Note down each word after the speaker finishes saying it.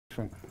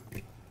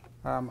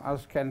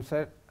As Len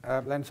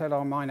said,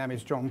 my name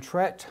is John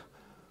Trett.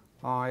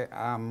 I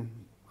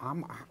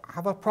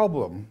have a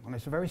problem, and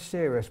it's a very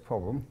serious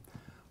problem.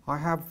 I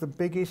have the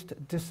biggest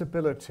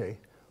disability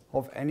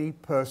of any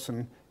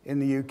person in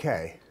the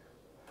UK.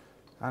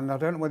 And I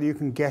don't know whether you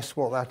can guess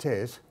what that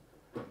is,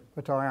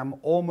 but I am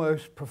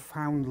almost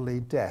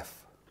profoundly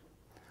deaf.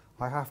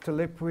 I have to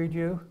lip read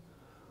you.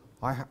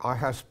 I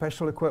have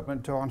special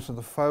equipment to answer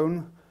the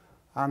phone,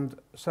 and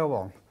so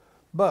on.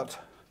 But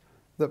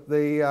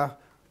the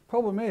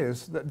problem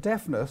is that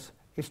deafness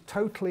is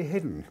totally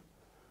hidden.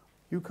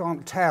 You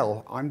can't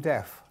tell I'm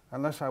deaf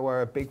unless I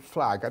wear a big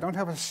flag. I don't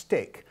have a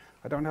stick.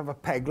 I don't have a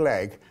peg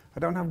leg. I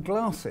don't have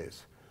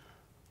glasses.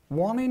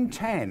 1 in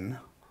 10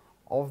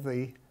 of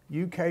the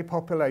UK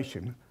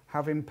population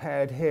have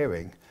impaired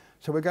hearing.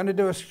 So we're going to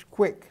do a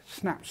quick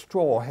snap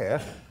straw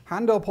here.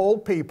 Hand up all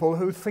people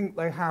who think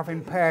they have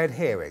impaired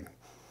hearing.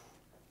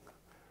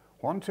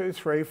 1, 2,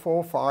 3,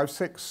 4, 5,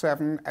 6,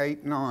 7,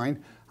 8,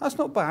 9. That's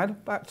not bad,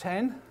 about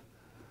 10.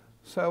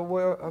 So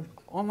we're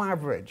on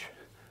average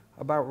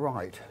about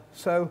right.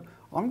 So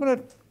I'm going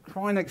to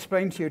try and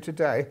explain to you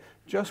today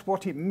just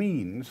what it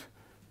means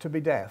to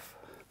be deaf.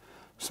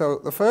 So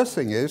the first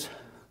thing is,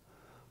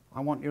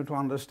 I want you to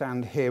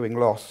understand hearing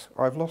loss.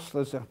 I've lost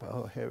the zapper.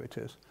 Oh, here it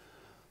is.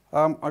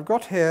 I've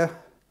got here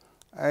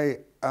a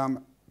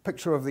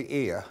picture of the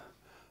ear.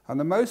 And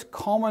the most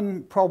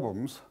common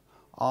problems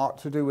are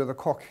to do with the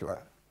cochlea.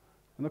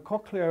 And the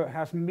cochlea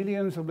has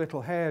millions of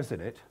little hairs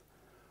in it,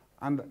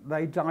 and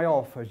they die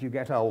off as you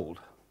get old.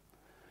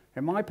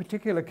 In my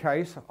particular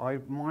case, I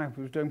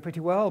was doing pretty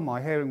well.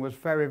 My hearing was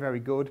very, very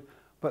good.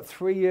 But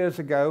 3 years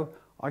ago,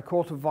 I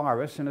caught a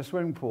virus in a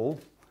swimming pool,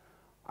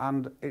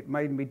 and it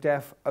made me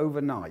deaf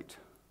overnight.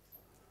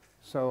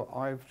 So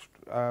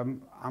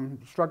I'm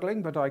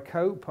struggling, but I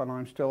cope, and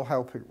I'm still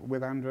helping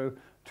with Andrew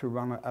to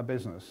run a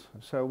business.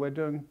 So we're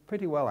doing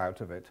pretty well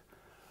out of it.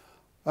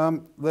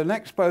 The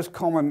next most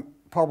common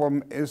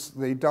problem is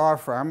the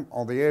diaphragm,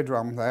 or the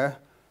eardrum there,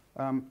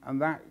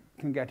 and that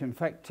can get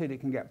infected, it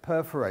can get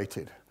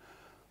perforated.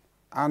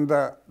 And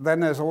then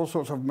there's all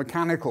sorts of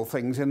mechanical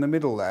things in the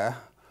middle there,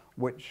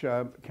 which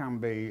can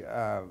be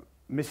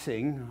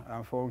missing.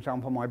 For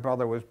example, my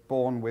brother was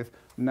born with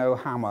no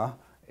hammer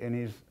in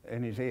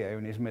his ear,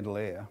 in his middle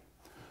ear.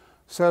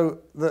 So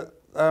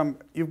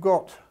you've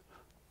got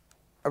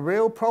a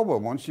real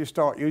problem once you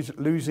start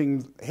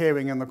losing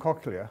hearing in the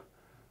cochlea,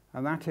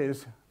 and that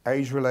is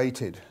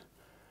age-related.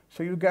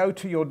 So you go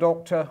to your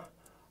doctor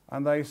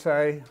and they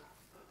say,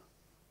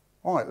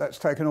 all right, let's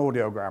take an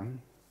audiogram.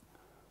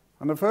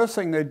 And the first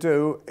thing they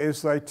do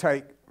is they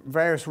take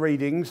various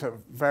readings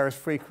of various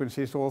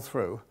frequencies all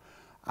through.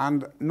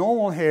 And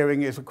normal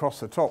hearing is across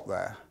the top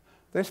there.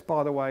 This,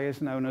 by the way,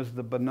 is known as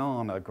the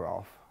banana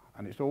graph,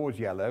 and it's always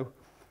yellow.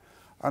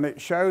 And it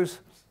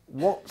shows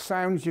what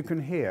sounds you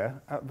can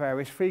hear at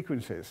various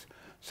frequencies.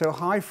 So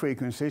high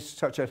frequencies,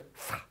 such as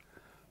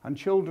and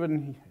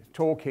children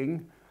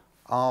talking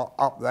are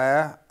up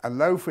there, and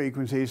low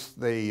frequencies,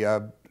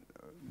 the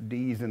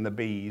D's and the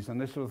B's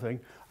and this sort of thing,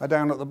 are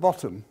down at the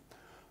bottom.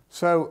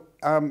 So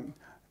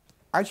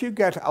as you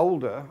get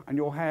older and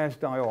your hairs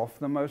die off,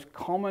 the most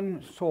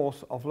common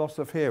source of loss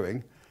of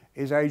hearing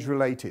is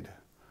age-related.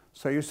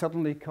 So you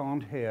suddenly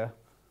can't hear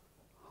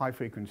high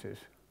frequencies.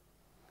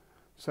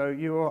 So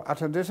you're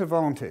at a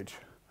disadvantage.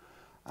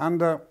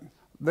 And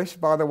this,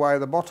 by the way,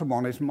 the bottom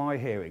one is my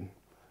hearing.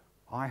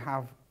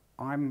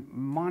 I'm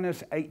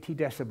minus 80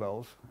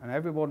 decibels, and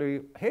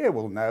everybody here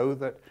will know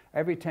that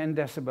every 10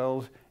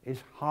 decibels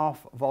is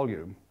half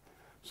volume.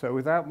 So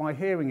without my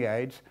hearing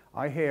aids,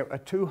 I hear a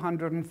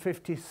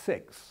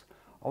 256th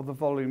of the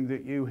volume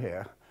that you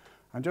hear.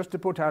 And just to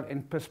put out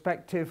in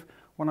perspective,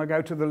 when I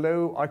go to the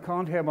loo, I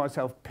can't hear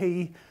myself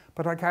pee,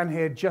 but I can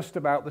hear just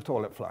about the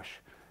toilet flush.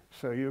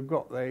 So you've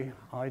got the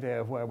idea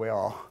of where we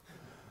are.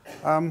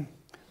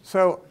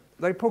 So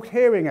they put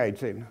hearing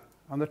aids in,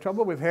 and the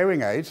trouble with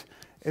hearing aids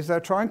is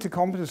they're trying to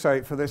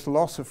compensate for this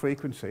loss of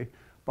frequency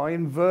by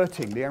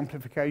inverting the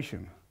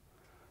amplification.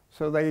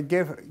 So they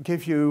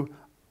give you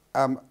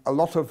a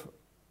lot of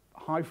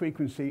high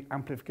frequency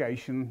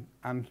amplification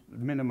and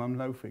minimum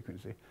low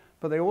frequency.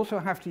 But they also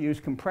have to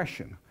use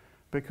compression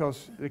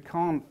because they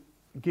can't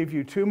give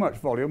you too much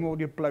volume or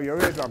you blow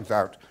your eardrums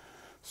out.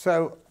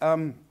 So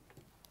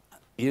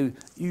you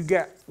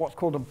get what's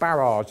called a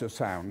barrage of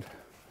sound.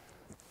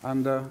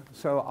 And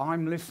so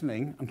I'm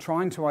listening and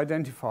trying to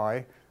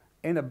identify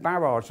in a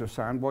barrage of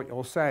sound what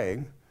you're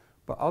saying,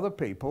 but other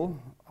people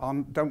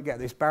don't get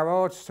this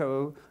barrage,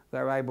 so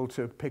they're able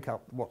to pick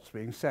up what's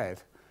being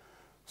said.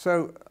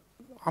 So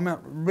I'm at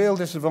real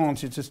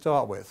disadvantage to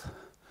start with.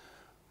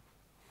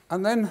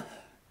 And then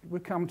we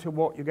come to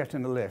what you get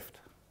in the lift.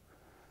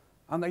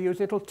 And they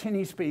use little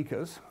tinny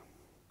speakers,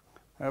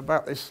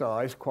 about this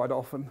size quite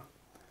often.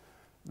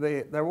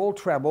 They're all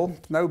treble,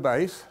 no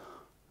bass.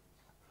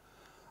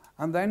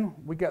 And then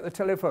we get the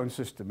telephone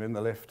system in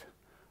the lift.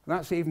 And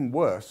that's even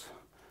worse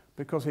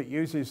because it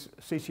uses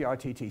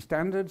CCITT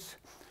standards,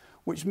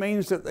 which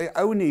means that they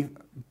only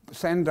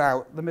send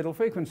out the middle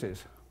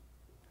frequencies.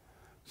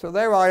 So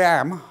there I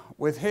am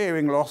with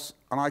hearing loss,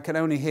 and I can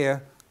only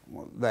hear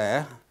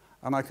there,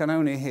 and I can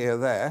only hear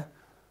there,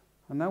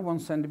 and no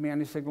one's sending me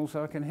any signal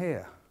so I can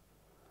hear.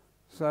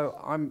 So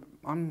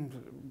I'm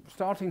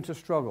starting to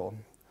struggle.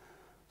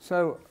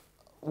 So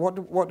what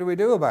do we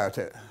do about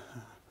it?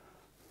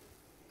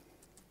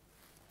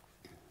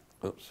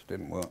 Oops,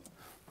 didn't work.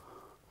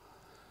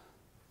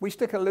 We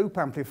stick a loop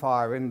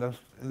amplifier in the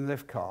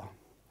lift car.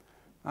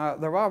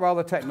 There are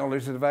other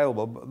technologies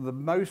available, but the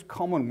most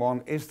common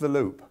one is the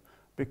loop,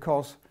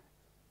 because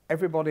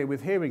everybody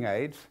with hearing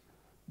aids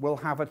will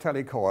have a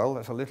telecoil,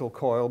 that's a little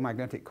coil,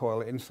 magnetic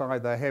coil,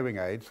 inside their hearing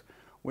aids,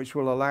 which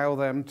will allow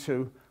them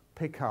to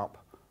pick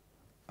up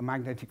a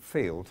magnetic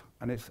field.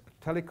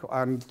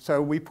 And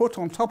so we put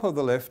on top of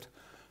the lift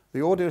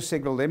the audio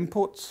signal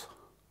inputs.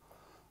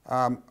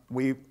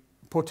 We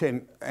put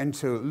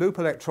into loop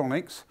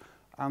electronics,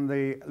 and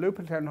the loop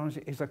electronics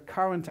is a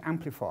current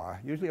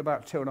amplifier, usually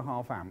about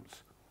 2.5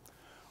 amps,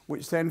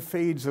 which then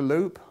feeds a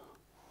loop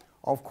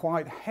of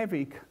quite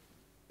heavy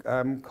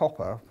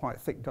copper, quite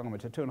thick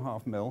diameter,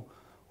 2.5 mil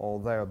or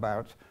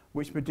thereabouts,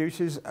 which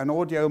produces an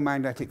audio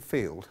magnetic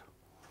field.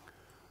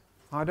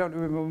 I don't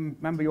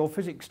remember your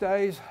physics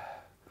days,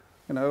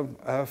 you know,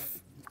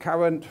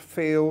 current,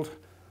 field,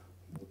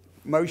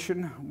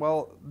 motion.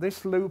 Well,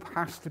 this loop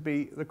has to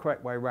be the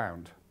correct way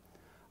round,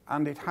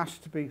 and it has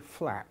to be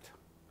flat,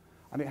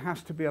 and it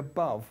has to be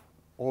above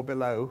or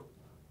below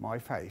my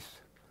face,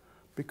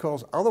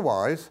 because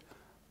otherwise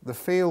the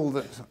field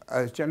that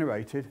is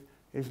generated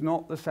is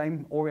not the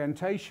same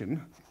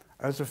orientation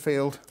as the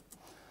field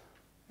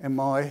in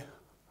my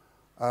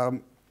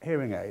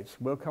hearing aids.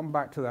 We'll come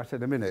back to that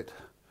in a minute.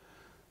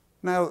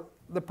 Now,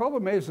 the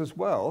problem is as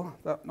well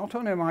that not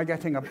only am I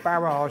getting a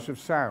barrage of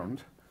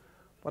sound,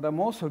 but I'm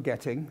also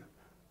getting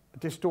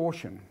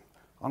distortion.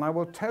 And I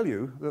will tell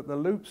you that the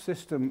loop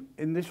system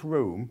in this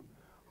room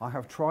I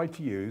have tried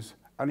to use,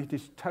 and it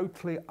is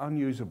totally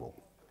unusable.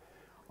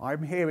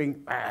 I'm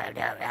hearing,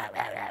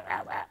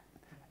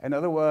 in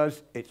other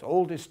words, it's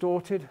all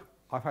distorted.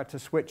 I've had to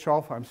switch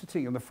off. I'm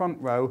sitting in the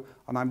front row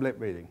and I'm lip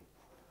reading.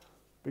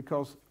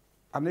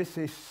 And this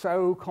is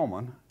so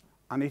common,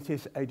 and it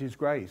is a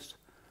disgrace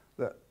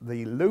that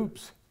the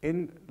loops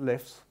in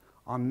lifts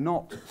are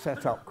not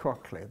set up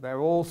correctly.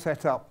 They're all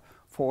set up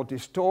for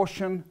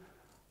distortion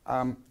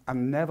and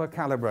never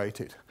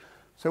calibrated.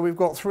 So we've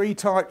got 3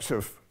 types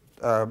of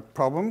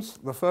problems.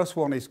 The first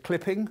one is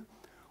clipping,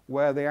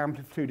 where the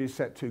amplitude is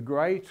set too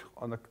great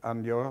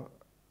and you're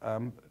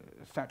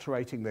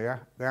saturating the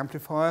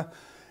amplifier.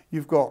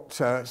 You've got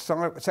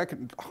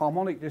second,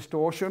 harmonic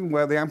distortion,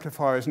 where the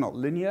amplifier is not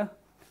linear.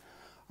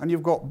 And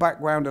you've got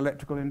background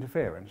electrical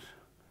interference.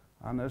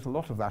 And there's a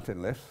lot of that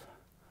in lifts.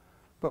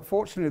 But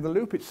fortunately, the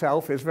loop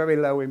itself is very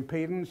low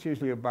impedance,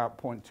 usually about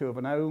 0.2 of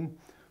an ohm.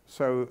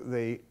 So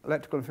the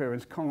electrical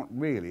interference can't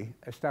really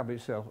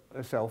establish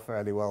itself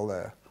fairly well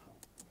there.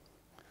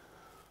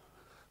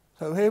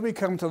 So here we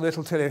come to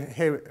little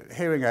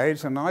hearing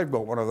aids, and I've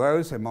got one of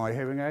those in my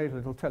hearing aid, a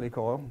little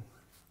telecoil.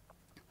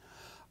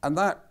 And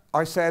that,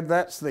 I said,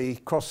 that's the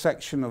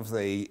cross-section of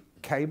the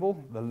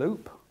cable, the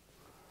loop,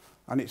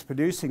 and it's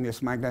producing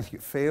this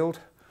magnetic field,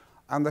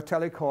 and the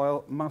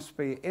telecoil must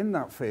be in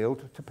that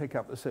field to pick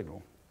up the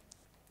signal.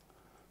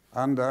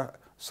 And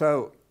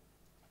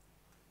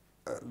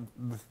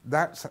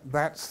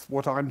that's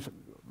what I'm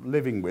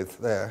living with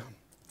there.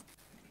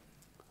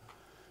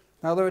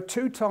 Now, there are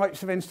 2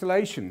 types of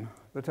installation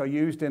that are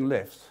used in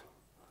lifts.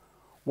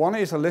 One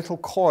is a little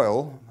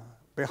coil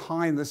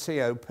behind the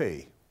COP.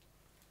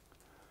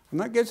 And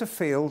that gives a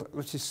field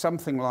which is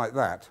something like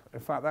that.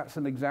 In fact, that's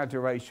an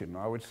exaggeration.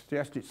 I would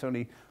suggest it's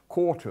only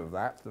 1/4 of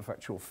that, the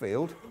actual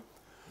field.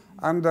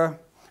 And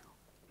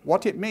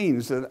what it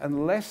means that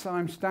unless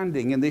I'm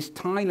standing in this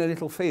tiny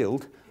little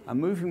field and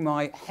moving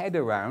my head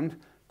around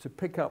to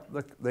pick up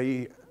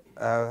the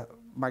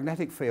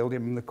magnetic field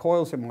in the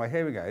coils in my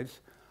hearing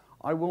aids,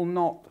 I will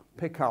not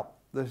pick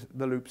up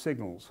the loop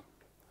signals.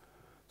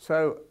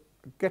 So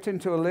get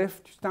into a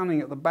lift,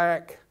 standing at the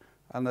back,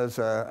 and there's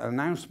an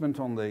announcement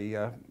on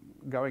the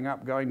going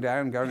up, going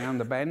down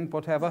the bend,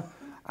 whatever,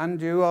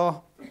 and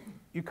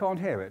you can't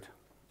hear it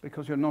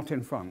because you're not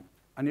in front.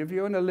 And if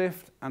you're in a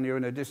lift and you're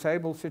in a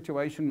disabled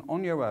situation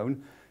on your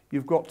own,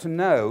 you've got to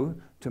know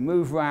to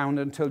move round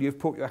until you've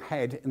put your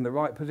head in the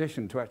right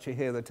position to actually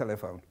hear the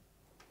telephone.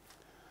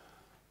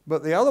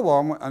 But the other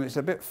one, and it's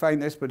a bit faint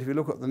this, but if you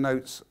look at the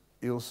notes,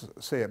 you'll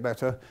see it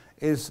better,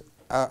 is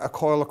a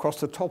coil across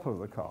the top of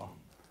the car.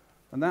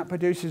 And that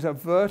produces a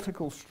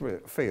vertical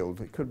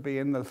field. It could be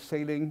in the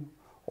ceiling,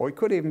 or it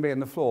could even be in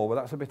the floor, but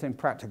that's a bit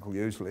impractical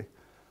usually.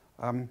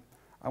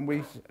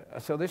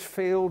 So this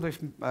field, this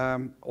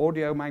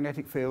audio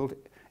magnetic field,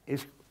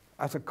 is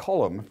as a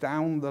column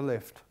down the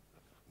lift.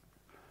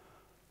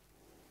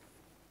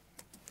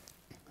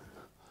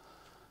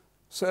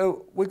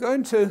 So we're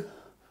going to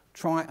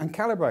try and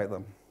calibrate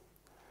them.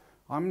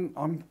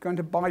 I'm going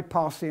to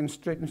bypass the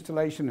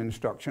installation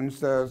instructions.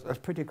 They're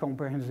pretty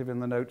comprehensive in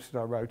the notes that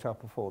I wrote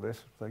up before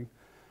this thing.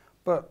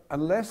 But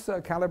unless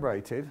they're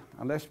calibrated,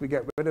 unless we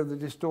get rid of the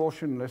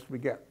distortion, unless we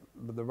get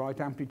the right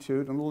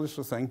amplitude and all this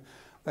sort of thing,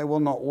 they will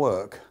not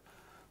work.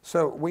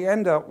 So we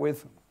end up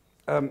with,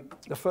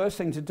 the first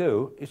thing to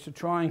do is to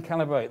try and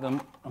calibrate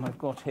them, and I've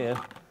got here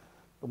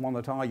the one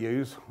that I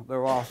use.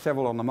 There are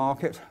several on the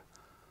market,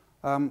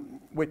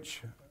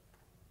 which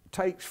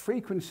takes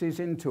frequencies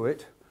into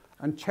it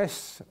and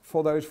tests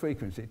for those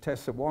frequencies. It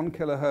tests at 1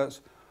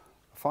 kilohertz,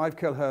 5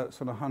 kilohertz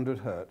and 100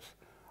 hertz.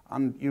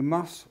 And you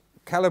must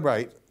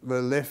calibrate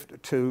the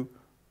lift to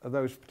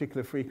those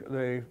particular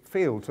the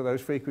field to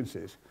those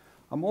frequencies.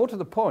 And more to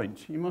the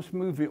point, you must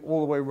move it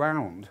all the way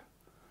round.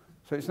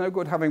 So it's no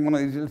good having one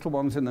of these little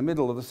ones in the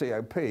middle of the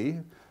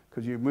COP,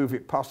 because you move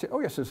it past it, oh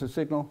yes, there's a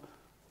signal,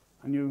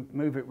 and you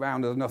move it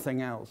round, there's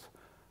nothing else.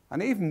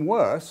 And even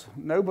worse,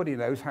 nobody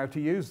knows how to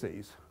use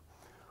these.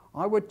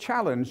 I would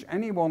challenge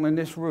anyone in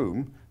this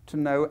room to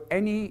know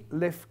any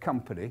lift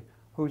company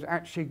who's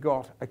actually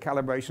got a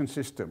calibration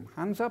system.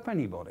 Hands up,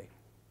 anybody.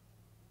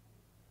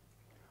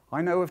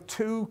 I know of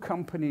 2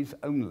 companies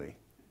only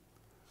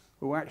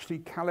who actually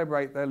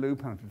calibrate their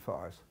loop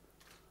amplifiers.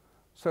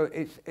 So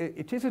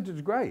it is a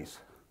disgrace.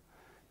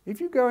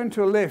 If you go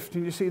into a lift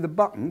and you see the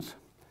buttons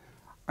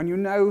and you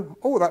know,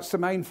 oh, that's the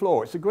main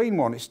floor, it's the green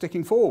one, it's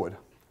sticking forward.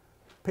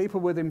 People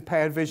with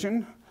impaired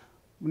vision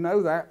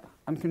know that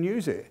and can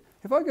use it.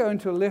 If I go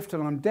into a lift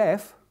and I'm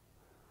deaf,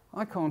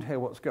 I can't hear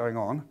what's going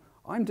on,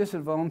 I'm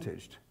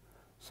disadvantaged.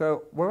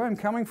 So where I'm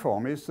coming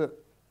from is that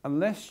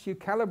unless you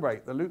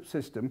calibrate the loop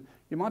system,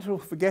 you might as well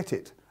forget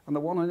it. And the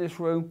one in this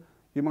room,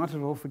 you might as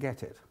well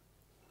forget it.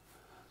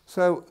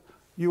 So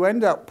you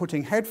end up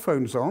putting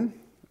headphones on,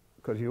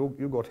 because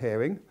you've got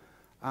hearing,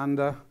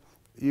 and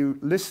you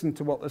listen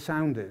to what the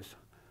sound is.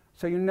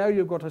 So you know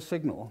you've got a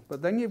signal,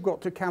 but then you've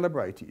got to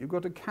calibrate it. You've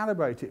got to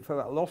calibrate it for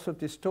that loss of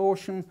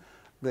distortion,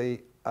 the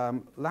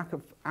lack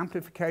of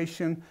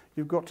amplification.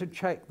 You've got to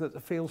check that the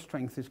field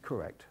strength is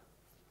correct.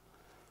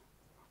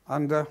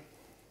 And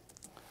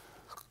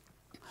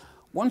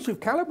once you've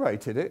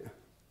calibrated it,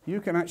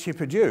 you can actually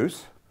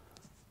produce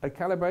a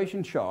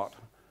calibration chart.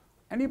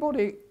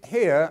 Anybody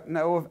here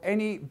know of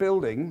any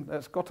building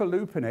that's got a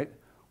loop in it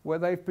where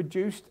they've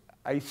produced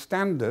a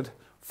standard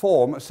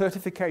form, a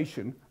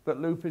certification that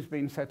loop has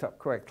been set up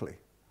correctly?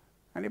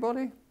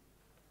 Anybody?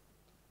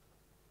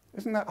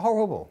 Isn't that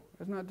horrible?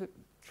 Isn't that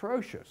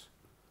atrocious?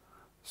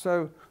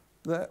 So,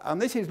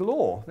 and this is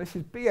law. This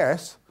is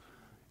BS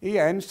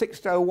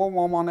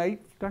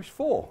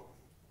EN601118-4.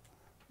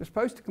 You're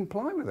supposed to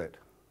comply with it.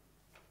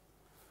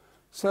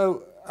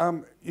 So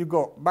you've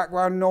got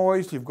background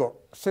noise, you've got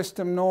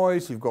system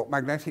noise, you've got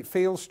magnetic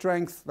field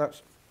strength,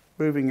 that's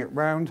moving it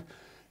round.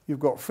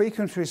 You've got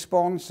frequency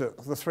response at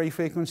the 3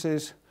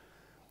 frequencies.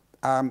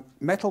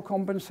 Metal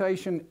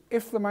compensation,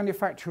 if the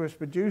manufacturer has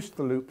produced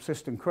the loop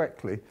system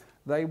correctly,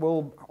 they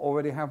will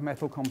already have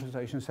metal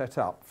compensation set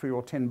up for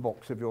your tin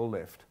box of your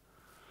lift.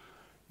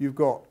 You've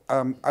got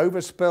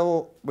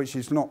overspill, which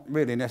is not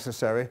really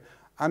necessary,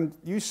 and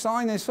you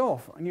sign this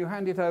off and you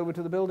hand it over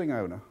to the building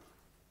owner.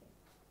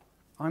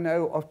 I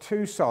know of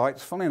 2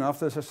 sites, funny enough,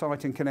 there's a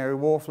site in Canary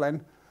Wharf,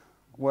 Len,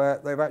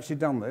 where they've actually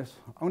done this,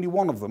 only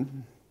one of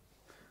them.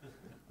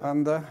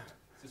 And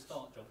it's a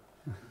start job.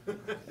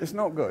 It's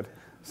not good.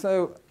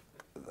 So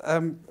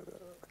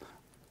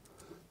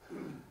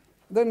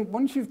then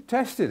once you've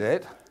tested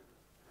it,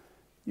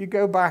 you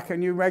go back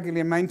and you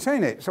regularly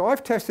maintain it. So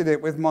I've tested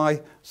it with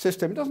my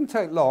system. It doesn't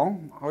take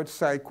long. I would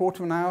say a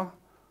quarter of an hour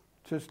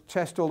to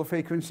test all the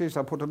frequencies.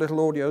 I put a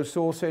little audio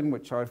source in,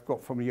 which I've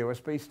got from a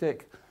USB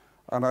stick,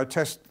 and I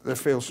test the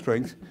field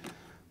strength.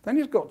 Then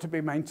it's got to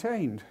be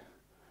maintained.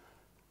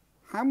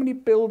 How many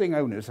building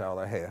owners are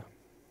there here?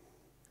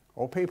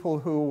 Or people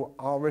who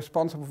are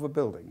responsible for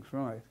buildings,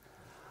 right?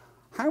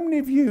 How many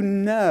of you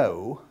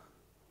know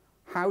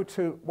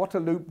what a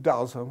loop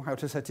does or how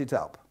to set it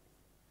up?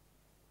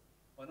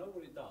 I know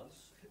what it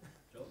does,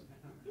 John.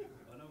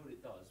 I know what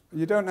it does.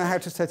 You don't know how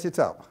to set it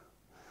up?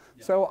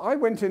 Yeah. So I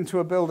went into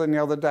a building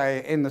the other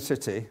day in the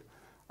city,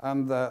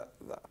 and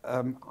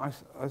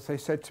they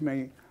said to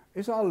me,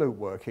 "Is our loop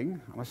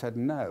working?" And I said,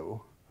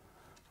 "No."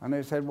 And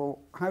they said, "Well,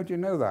 how do you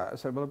know that?" I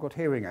said, "Well, I've got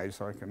hearing aids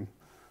so I can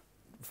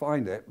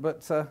find it.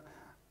 But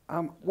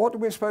what are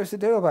we supposed to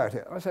do about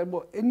it?" I said,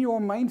 "Well, in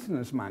your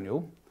maintenance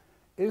manual,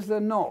 is there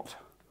not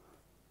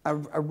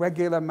a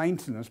regular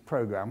maintenance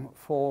program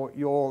for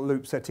your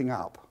loop setting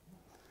up?"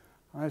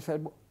 And I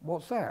said,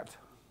 "What's that?"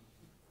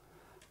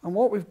 And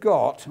what we've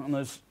got, and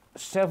there's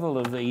several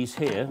of these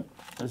here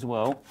as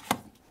well,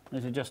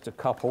 these are just a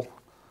couple,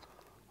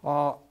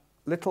 are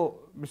little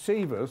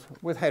receivers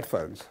with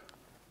headphones.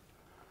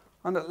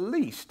 And at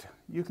least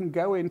you can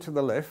go into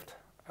the lift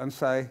and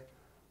say,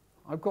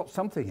 "I've got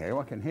something here,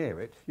 I can hear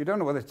it." You don't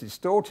know whether it's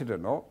distorted or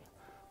not,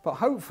 but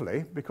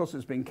hopefully, because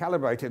it's been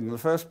calibrated in the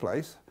first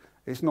place,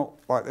 it's not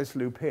like this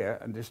loop here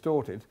and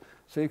distorted,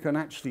 so you can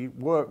actually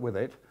work with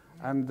it,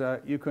 and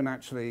you can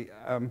actually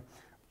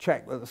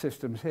check that the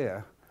system's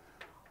here.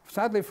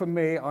 Sadly for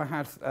me, I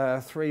had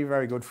 3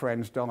 very good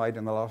friends died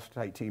in the last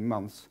 18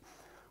 months.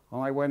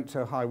 I went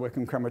to High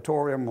Wycombe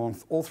Crematorium on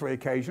all 3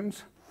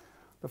 occasions.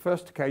 The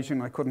first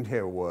occasion I couldn't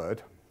hear a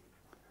word,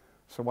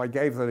 so I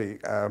gave the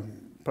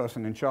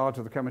person in charge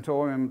of the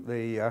crematorium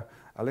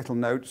a little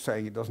note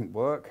saying it doesn't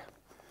work.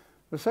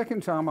 The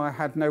second time I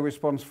had no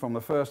response from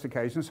the first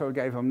occasion, so I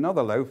gave him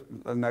another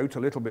note a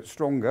little bit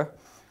stronger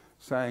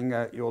saying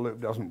your loop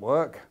doesn't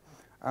work.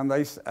 And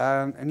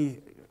he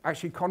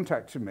actually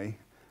contacted me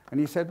and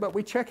he said, but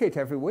we check it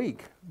every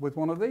week with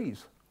one of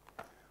these.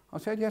 I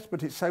said, yes,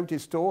 but it's so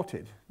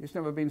distorted. It's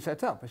never been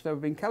set up. It's never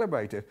been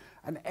calibrated.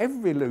 And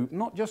every loop,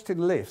 not just in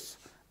lifts,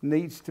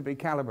 needs to be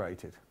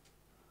calibrated.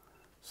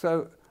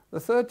 So the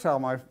third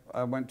time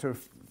I went to a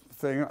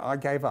thing, I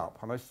gave up.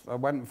 And I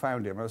went and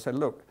found him. And I said,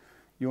 look,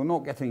 you're not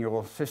getting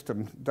your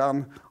system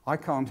done. I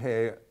can't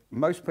hear.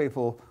 Most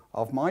people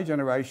of my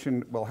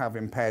generation will have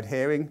impaired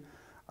hearing.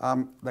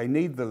 They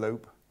need the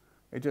loop.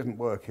 It isn't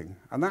working.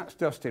 And that's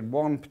just in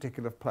one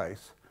particular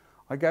place.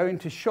 I go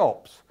into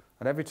shops,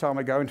 and every time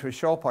I go into a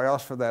shop, I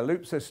ask for their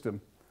loop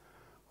system.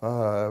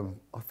 I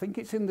think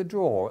it's in the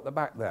drawer at the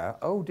back there.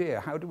 Oh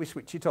dear, how do we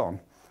switch it on?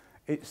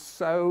 It's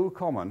so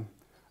common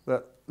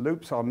that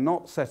loops are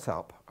not set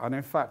up. And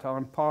in fact,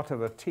 I'm part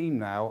of a team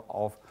now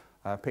of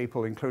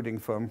people, including a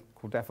firm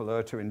called Deaf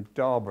Alerter in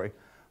Derby,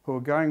 who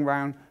are going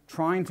around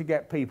trying to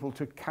get people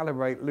to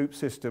calibrate loop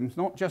systems,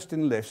 not just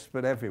in lifts,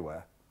 but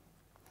everywhere.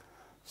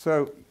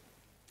 So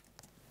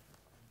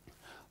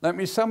let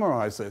me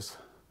summarize this.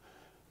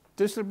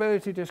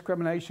 Disability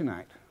Discrimination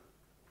Act.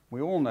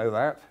 We all know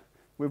that.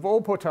 We've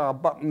all put our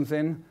buttons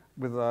in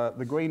with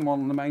the green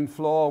one on the main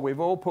floor. We've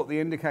all put the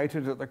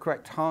indicators at the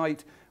correct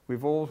height.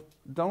 We've all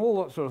done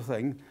all that sort of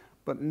thing,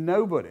 but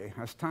nobody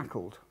has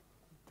tackled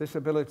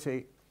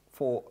disability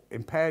for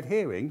impaired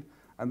hearing,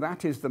 and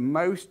that is the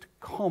most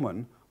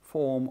common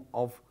form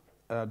of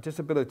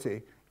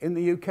disability in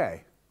the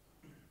UK.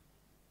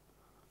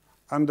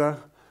 And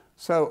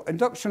so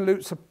induction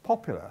loops are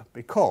popular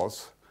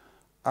because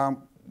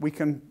we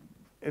can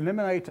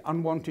eliminate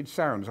unwanted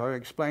sounds. I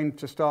explained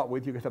to start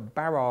with, you get a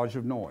barrage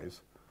of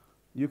noise.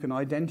 You can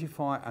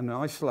identify and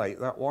isolate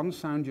that one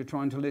sound you're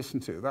trying to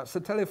listen to. That's the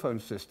telephone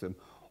system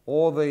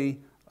or the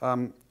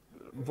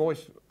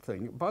voice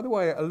thing. By the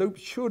way, a loop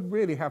should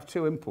really have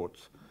two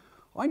inputs.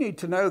 I need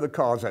to know the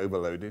car's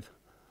overloaded.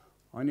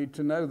 I need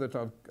to know that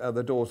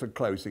the doors are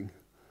closing.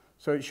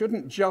 So it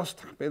shouldn't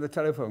just be the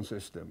telephone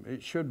system.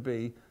 It should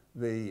be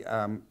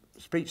the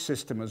speech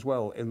system as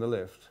well in the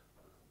lift.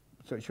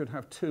 So it should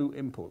have two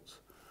inputs.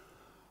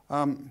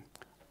 And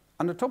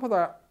on top of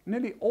that,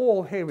 nearly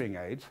all hearing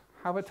aids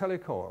have a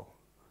telecoil.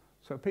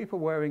 So people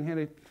wearing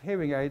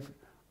hearing aids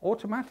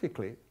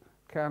automatically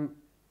can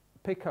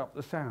pick up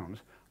the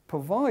sounds,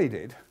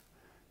 provided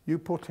you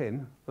put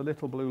in the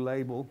little blue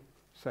label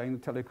saying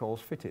the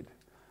telecoil's fitted.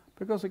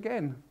 Because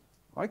again,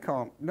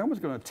 no one's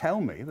going to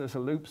tell me there's a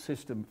loop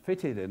system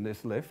fitted in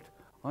this lift.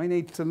 I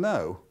need to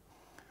know.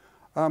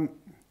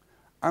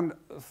 And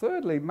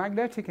thirdly,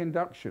 magnetic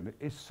induction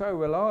is so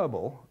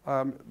reliable.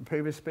 The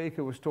previous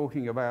speaker was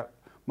talking about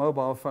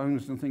mobile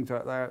phones and things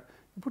like that.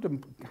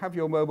 You have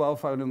your mobile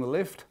phone in the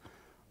lift,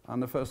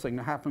 and the first thing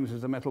that happens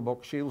is the metal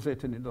box shields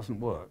it and it doesn't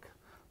work.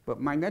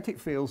 But magnetic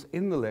fields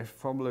in the lift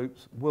from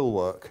loops will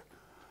work.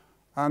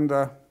 And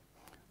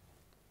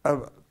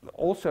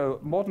also,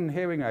 modern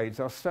hearing aids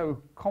are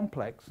so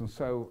complex and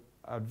so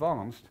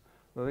advanced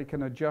that they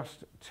can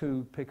adjust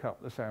to pick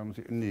up the sounds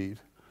that you need.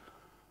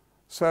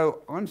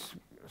 So I'm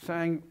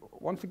saying,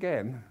 once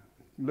again,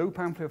 loop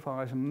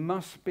amplifiers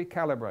must be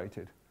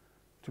calibrated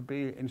to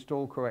be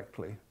installed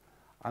correctly.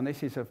 And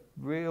this is a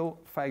real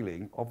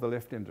failing of the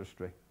lift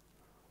industry.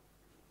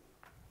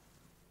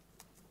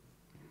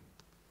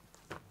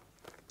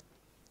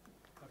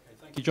 Okay,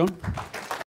 thank you, John.